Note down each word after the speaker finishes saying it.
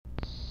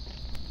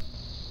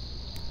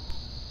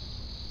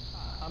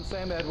I'm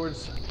Sam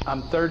Edwards.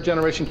 I'm third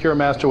generation cure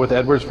master with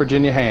Edwards,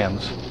 Virginia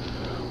hams.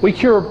 We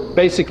cure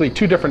basically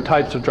two different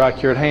types of dry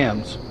cured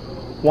hams.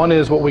 One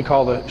is what we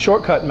call the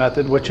shortcut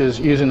method, which is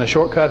using the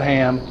shortcut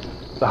ham,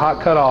 the hot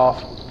cut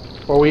off,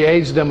 where we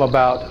age them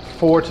about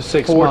 4 to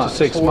 6 months.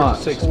 The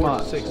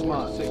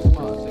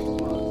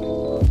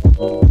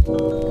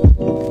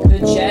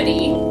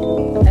jetty.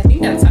 I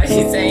think that's how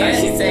you say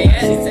it.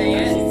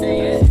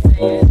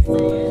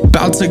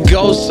 About to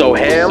go so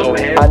ham.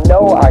 I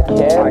know I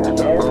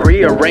can.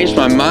 Rearrange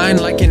my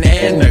mind like an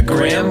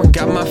anagram.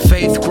 Got my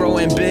faith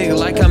growing big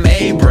like I'm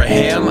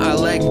Abraham. I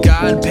let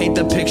God paint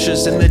the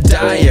pictures in the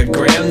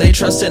diagram. They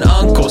trust in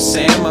Uncle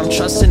Sam, I'm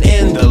trusting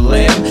in the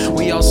Lamb.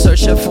 We all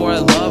searching for a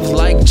love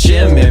like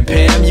Jim and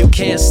Pam. You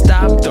can't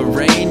stop the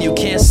rain, you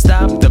can't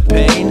stop the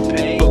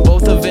pain, but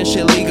both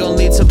eventually gon'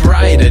 lead to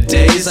brighter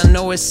days. I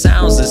know it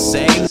sounds the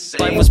same,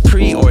 life was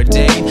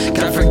preordained.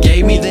 God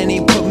forgave me, then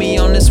he put me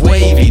on this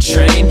wavy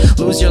train.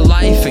 Lose your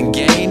life and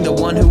gain the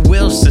one who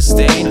will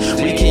sustain.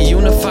 We can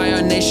unify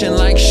our nation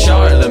like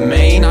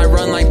Charlemagne. I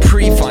run like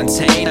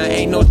Prefontaine, I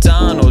ain't no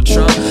Donald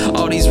Trump.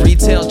 All these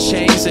retail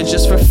chains are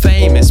just for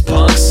famous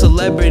punks.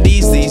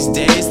 Celebrities these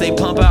days, they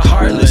pump out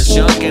heartless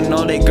junk, and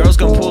all they girls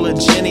gon' pull a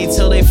Jenny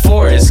till they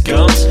Forrest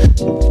Gumps.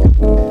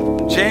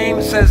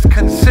 James says,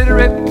 consider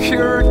it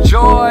pure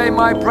joy,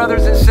 my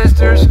brothers and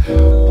sisters,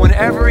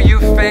 whenever you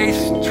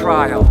face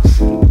trials.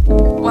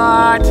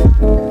 What?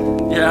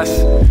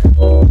 Yes.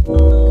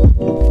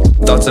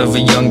 Thoughts of a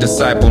young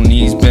disciple,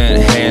 knees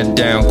bent, hand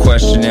down,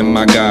 questioning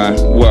my God.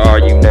 Where are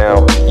you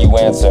now? You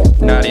answer,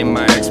 not in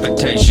my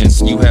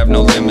expectations. You have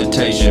no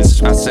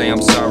limitations. I say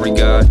I'm sorry,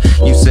 God.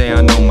 You say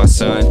I know my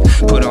son.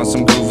 Put on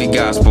some groovy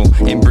gospel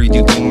and breathe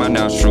you through my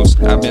nostrils.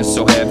 I've been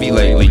so heavy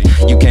lately.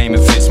 You came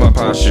and fixed my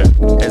posture.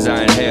 As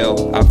I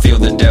inhale, I feel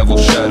the devil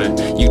shudder.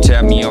 You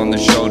tap me on the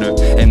shoulder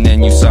and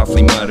then you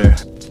softly mutter,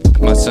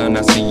 my son,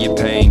 I see your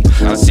pain,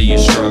 I see your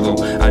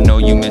struggle. I know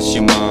you miss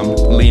your mom,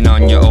 lean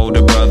on your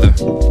older brother.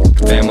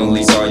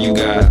 Family's all you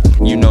got,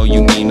 you know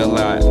you mean a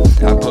lot.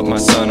 I put my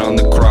son on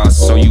the cross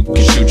so you can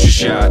shoot your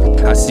shot.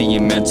 I see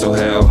your mental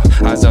hell,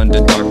 eyes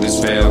under darkness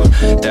veil.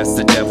 That's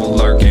the devil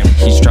lurking,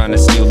 he's trying to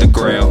steal the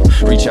grail.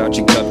 Reach out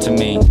your cup to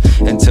me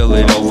until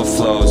it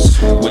overflows.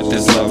 With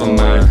this love of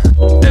mine,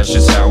 that's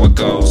just how it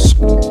goes.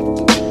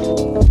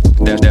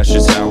 That's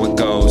just how it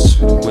goes.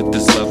 With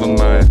this love of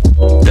mine,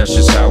 that's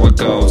just how it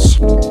goes.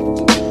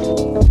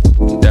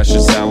 That's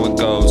just how it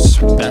goes.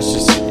 That's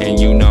just, and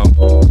you know.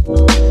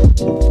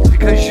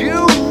 Because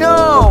you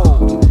know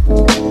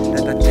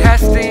that the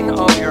testing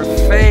of your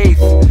faith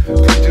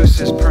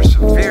produces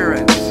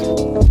perseverance.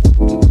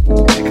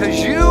 Because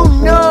you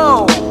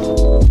know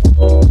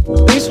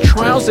these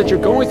trials that you're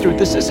going through,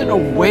 this isn't a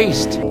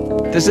waste.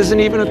 This isn't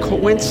even a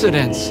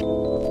coincidence.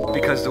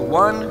 Because the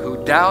one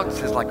who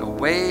doubts is like a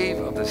wave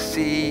of the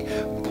sea,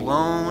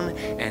 blown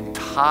and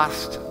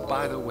tossed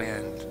by the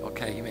wind.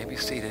 Okay, you may be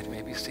seated,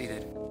 may be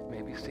seated,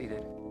 may be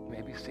seated,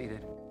 may be seated.